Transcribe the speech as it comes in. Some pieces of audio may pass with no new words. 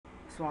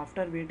So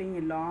after waiting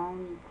a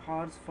long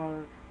hours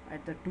for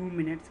at the 2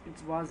 minutes,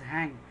 it was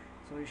hang.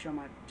 So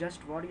Yosemite,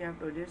 just what you have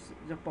to do is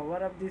the power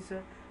of this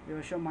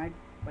Yosemite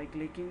by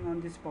clicking on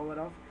this power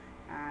off,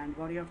 and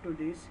what you have to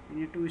do is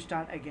you need to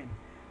start again.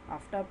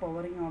 After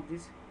powering off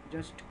this,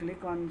 just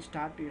click on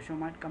start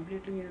Yosemite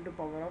completely. You need to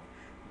power off.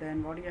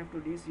 Then what you have to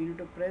do is you need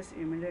to press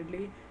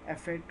immediately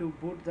F8 to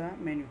boot the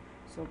menu.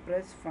 So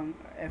press from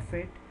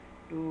F8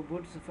 to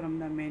boot from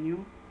the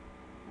menu,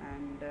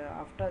 and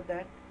after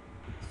that,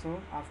 so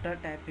after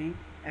tapping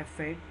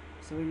F8,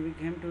 so we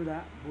came to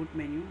the boot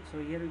menu. So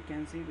here you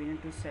can see we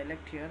need to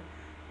select here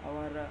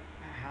our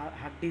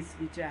hard disk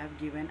which I have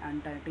given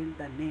untitled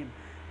the name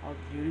of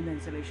during the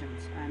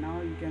installations. And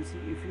now you can see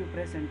if you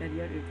press enter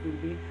here, it will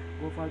be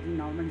go for the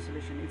normal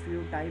installation. If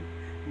you type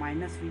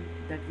 -v,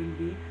 that will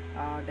be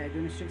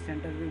diagnostic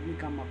center will be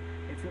come up.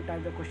 If you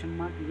type the question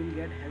mark, you will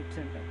get help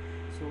center.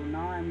 So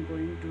now I am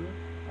going to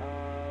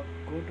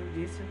go to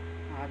this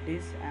hard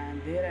disk, and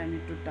there I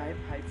need to type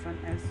 -s -v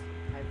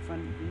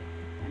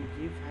and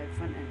give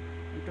 -n.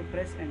 Need to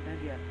press enter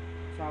here.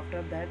 So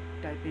after that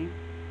typing,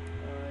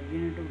 you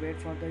need to wait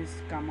for this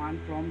command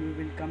prompt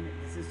will come.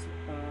 This is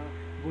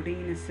booting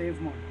in a save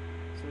mode,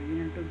 so you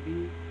need to be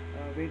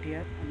wait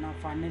here. And now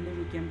finally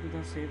we came to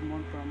the save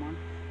mode command.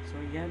 So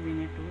here we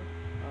need to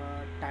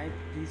type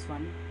this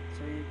one.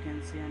 So you can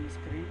see on the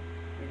screen,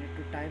 we need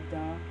to type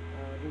the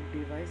root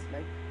device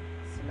like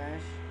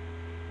slash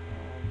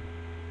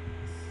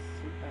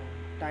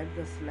type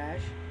the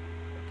slash,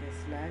 okay,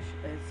 slash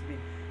sb.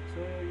 So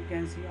you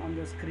can see on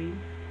the screen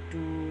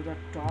to the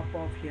top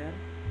of here,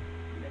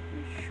 let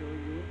me show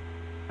you.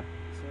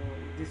 So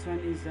this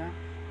one is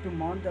to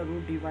mount the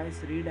root device,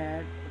 read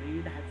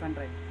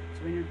 -write. So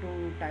we need to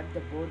type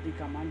the both the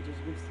command,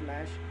 just give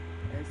slash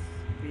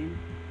sbin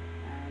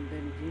and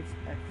then give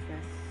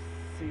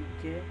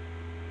fsck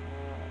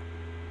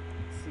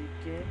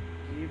ck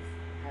give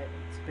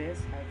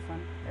space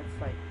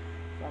 -f5.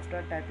 So after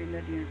typing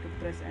that, you need to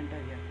press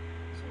enter here.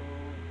 So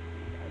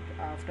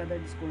after that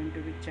it's going to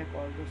be check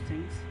all those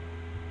things.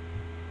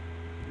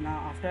 Now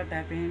after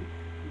typing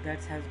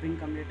that has been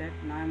completed,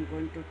 now I'm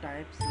going to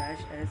type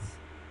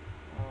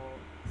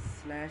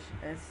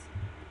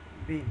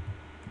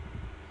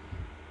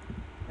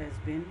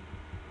 /s/sbin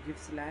give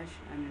slash,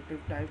 and need to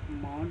type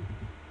mount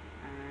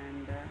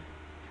and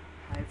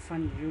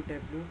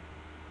 -uw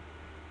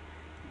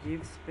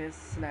give space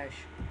slash.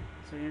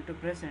 So you need to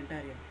press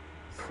enter here.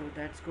 So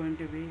that's going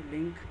to be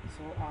link.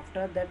 So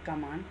after that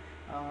command,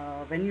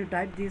 when you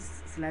type this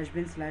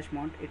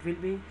 /bin/mount, it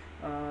will be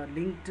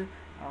linked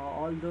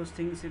all those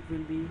things. It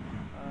will be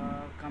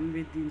come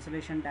with the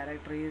installation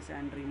directories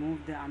and remove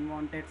the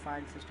unwanted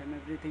file system.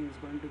 Everything is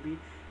going to be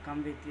come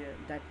with here.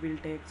 That will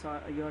take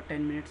your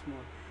 10 minutes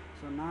more.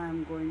 So now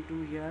I'm going to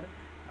here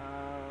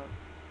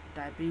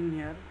typing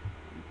here.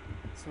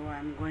 So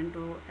I'm going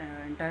to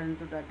enter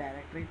into the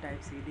directory,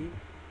 type cd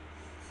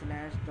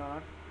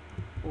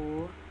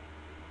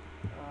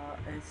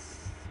 /o/s,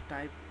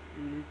 type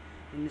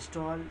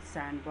install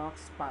sandbox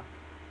path.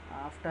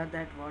 After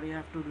that, what you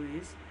have to do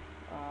is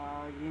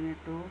you need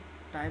to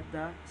type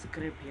the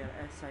script here,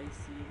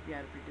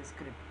 sicprpt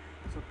script.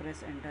 So press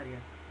enter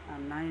here,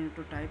 and now you need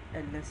to type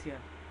ls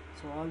here.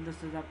 So all this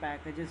is the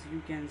packages.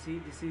 You can see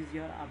this is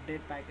your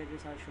update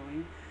packages are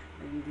showing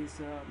in this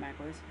Mac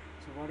OS.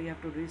 So what you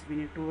have to do is we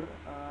need to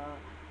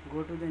go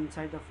to the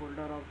inside the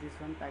folder of this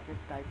one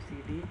package, type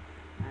cd,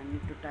 and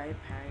need to type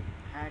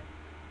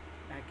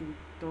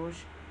hackintosh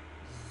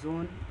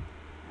zone,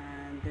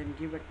 and then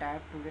give a tab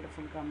to get a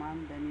full command.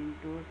 Then you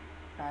need to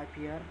type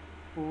here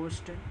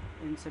post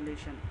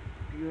installation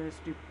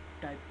pust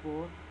type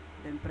 4,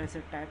 then press a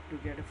tab to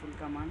get a full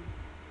command,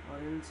 or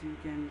else you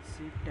can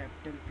see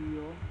capital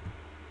PO,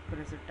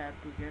 press a tab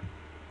to get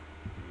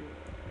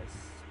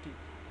ust.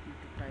 Need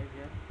to type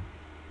here,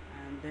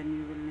 and then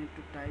you will need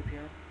to type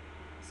here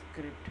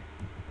script.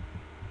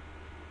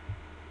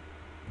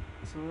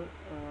 So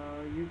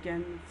you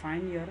can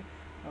find here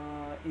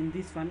in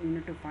this one, you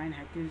need to find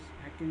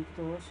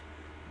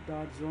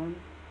hackintosh.zone.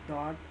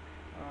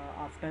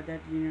 After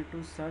that, you need to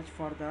search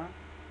for the,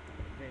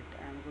 wait,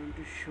 I am going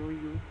to show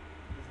you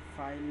the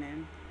file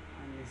name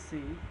and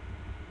see.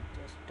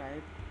 Just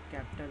type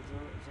capital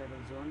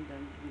zone,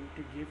 then you need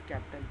to give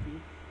capital P,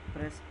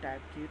 press tab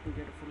key to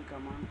get a full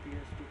command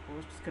pust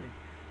post script.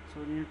 So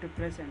you need to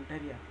press enter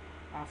here.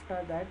 After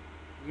that,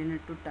 you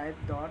need to type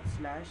 /,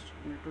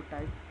 you need to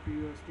type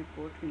pust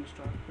port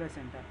install, press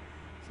enter.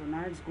 So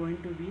now it's going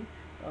to be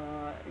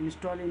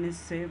installed in a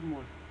save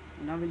mode.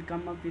 Now we'll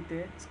come up with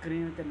a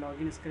screen, with a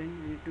login screen.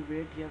 We need to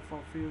wait here for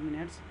few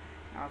minutes.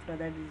 After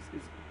that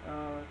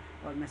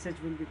our message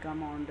will become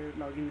on the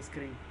login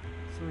screen.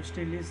 So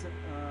still is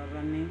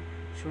running,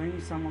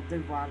 showing some of the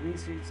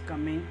warnings is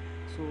coming.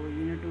 So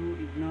you need to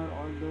ignore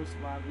all those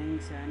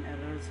warnings and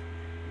errors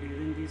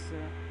during this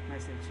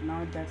message.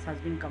 Now that has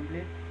been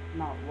complete.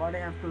 Now what I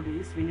have to do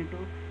is we need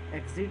to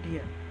exit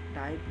here,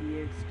 type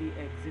ext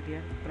exit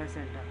here, press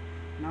enter.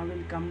 Now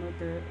we'll come with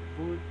the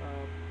boot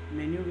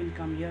menu will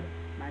come here,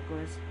 Mac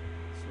OS.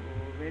 So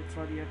wait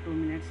for here 2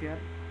 minutes here.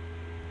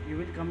 you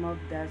will come up,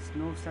 there's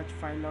no such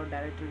file or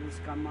directory will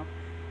come up.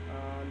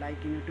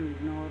 Like you need to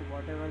ignore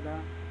whatever the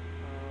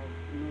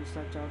no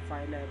such or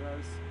file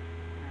errors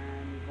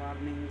and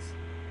warnings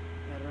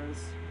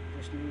errors,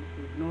 just need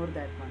to ignore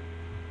that one.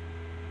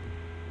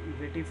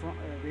 Waiting for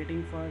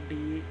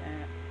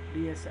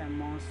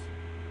DSMOS.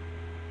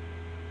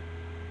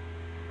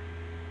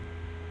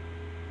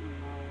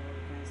 Now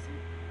you can see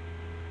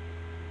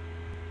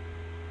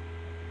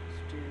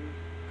still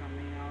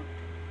coming out.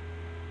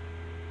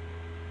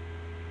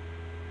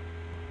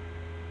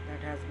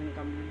 That has been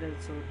completed.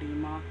 So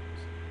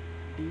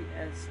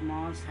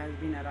DSMOS has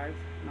been arrived.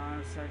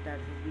 Now so that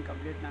has been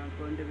complete. Now I'm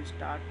going to be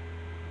start.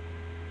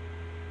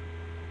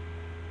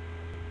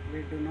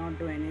 We do not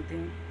do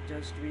anything,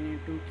 just we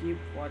need to keep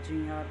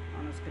watching her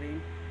on a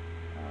screen.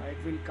 It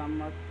will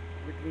come up,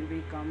 it will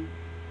be come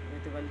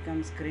with a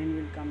welcome screen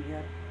will come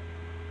here.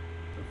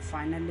 So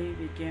finally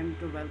we came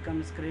to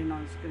welcome screen.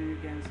 On screen you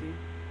can see.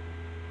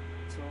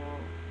 So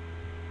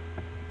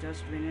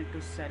just we need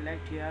to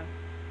select here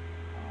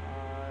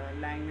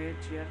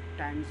language, here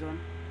time zone.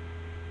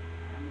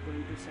 I'm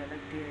going to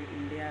select here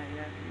India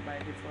here by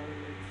default.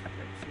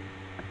 Let's see.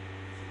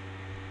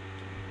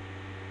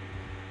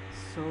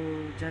 So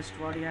just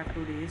what you have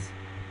to do is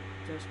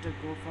just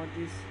go for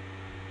this.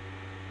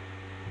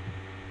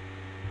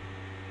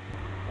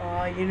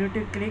 You need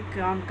to click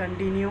on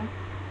continue,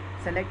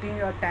 selecting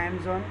your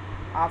time zone.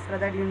 After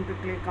that you need to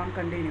click on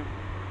continue,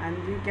 and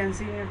you can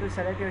see you need to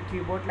select your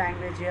keyboard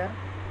language here.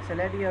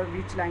 Select your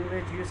which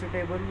language you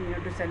suitable, you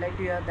need to select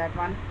here that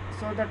one.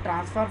 So the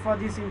transfer for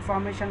this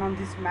information on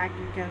this Mac,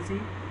 you can see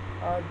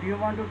do you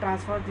want to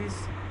transfer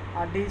this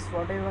this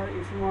whatever.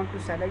 If you want to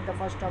select the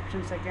first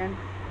option, second,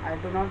 I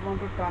do not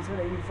want to transfer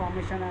the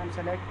information, and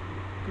select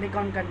click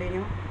on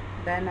continue.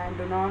 Then I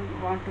do not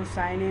want to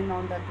sign in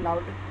on the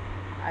cloud.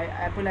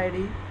 Apple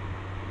ID,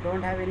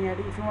 don't have any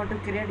ID. If you want to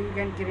create, you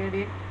can create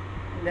it.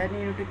 Then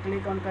you need to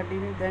click on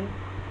continue, then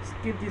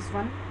skip this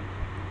one.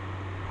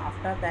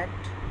 After that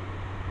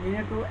you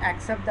need to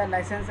accept the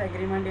license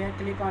agreement here.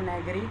 Click on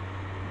agree,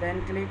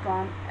 then click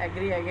on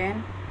agree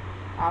again.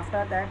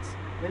 After that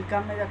will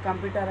come with a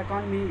computer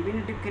account. We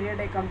need to create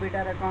a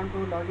computer account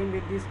to log in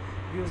with this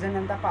username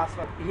and the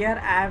password.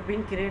 Here I have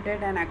been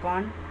created an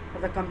account for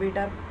the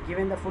computer,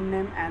 given the full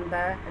name and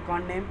the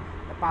account name,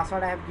 the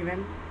password I have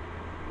given,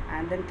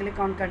 and then click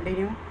on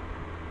continue.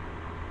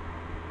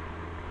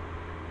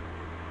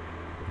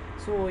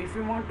 So if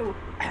you want to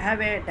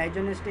have a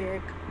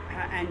diagnostic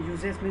and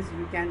uses means,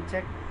 you can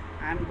check.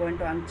 I am going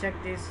to uncheck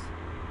this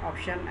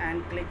option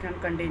and click on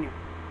continue,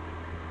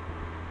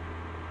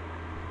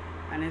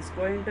 and it's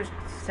going to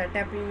set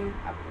up in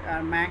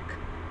Mac.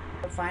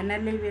 So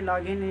finally we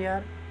log in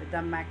here with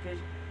the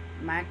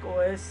Mac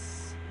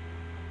OS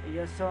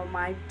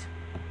Yosemite.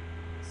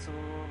 So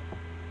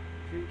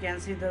you can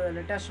see the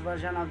latest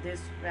version of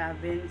this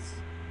have been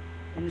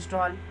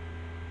installed.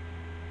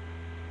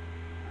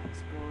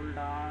 Scroll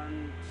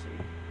down,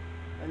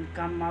 see, will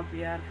come up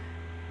here.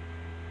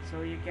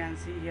 So you can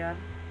see here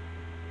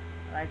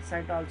right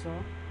side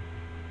also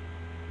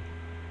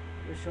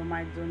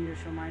Yosemite zone,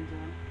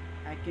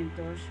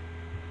 Hackintosh.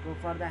 Go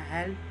for the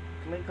help,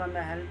 click on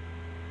the help,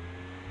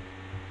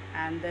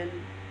 and then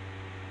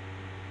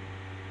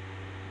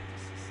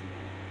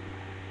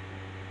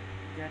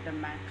get a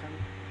Mac help.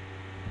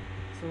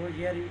 So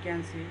here you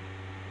can see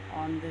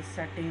on the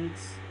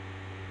settings,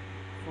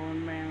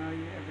 phone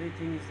memory,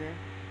 everything is there.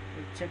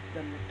 We'll check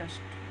the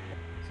latest.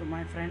 So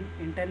my friend,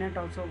 internet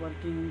also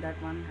working in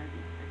that one,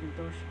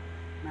 Hackintosh.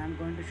 Now I'm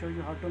going to show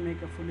you how to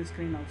make a full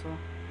screen also.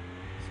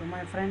 So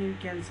my friend, you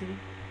can see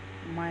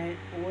my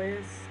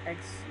OS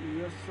X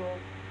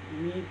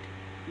Yosemite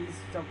is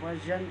the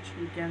version,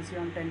 you can see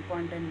on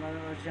 10.10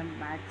 version,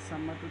 Mac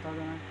summer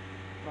 2000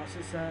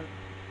 processor,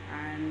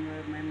 and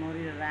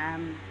memory,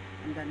 RAM,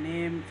 and the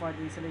name for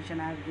the installation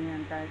I have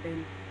given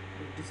title,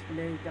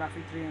 display,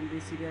 graphic 3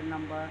 MB, serial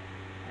number,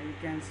 you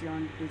can see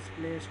on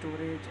display,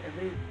 storage,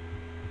 every.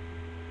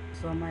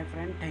 So my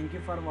friend, thank you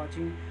for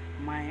watching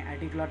my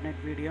IT.net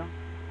video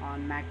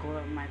on Mac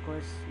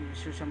OS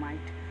Yosemite.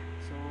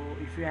 So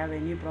if you have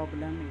any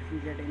problem, if you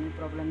get any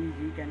problem,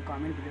 you can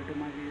comment below to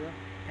my video.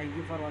 Thank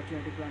you for watching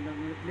IT.net.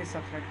 Please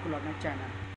subscribe to my channel.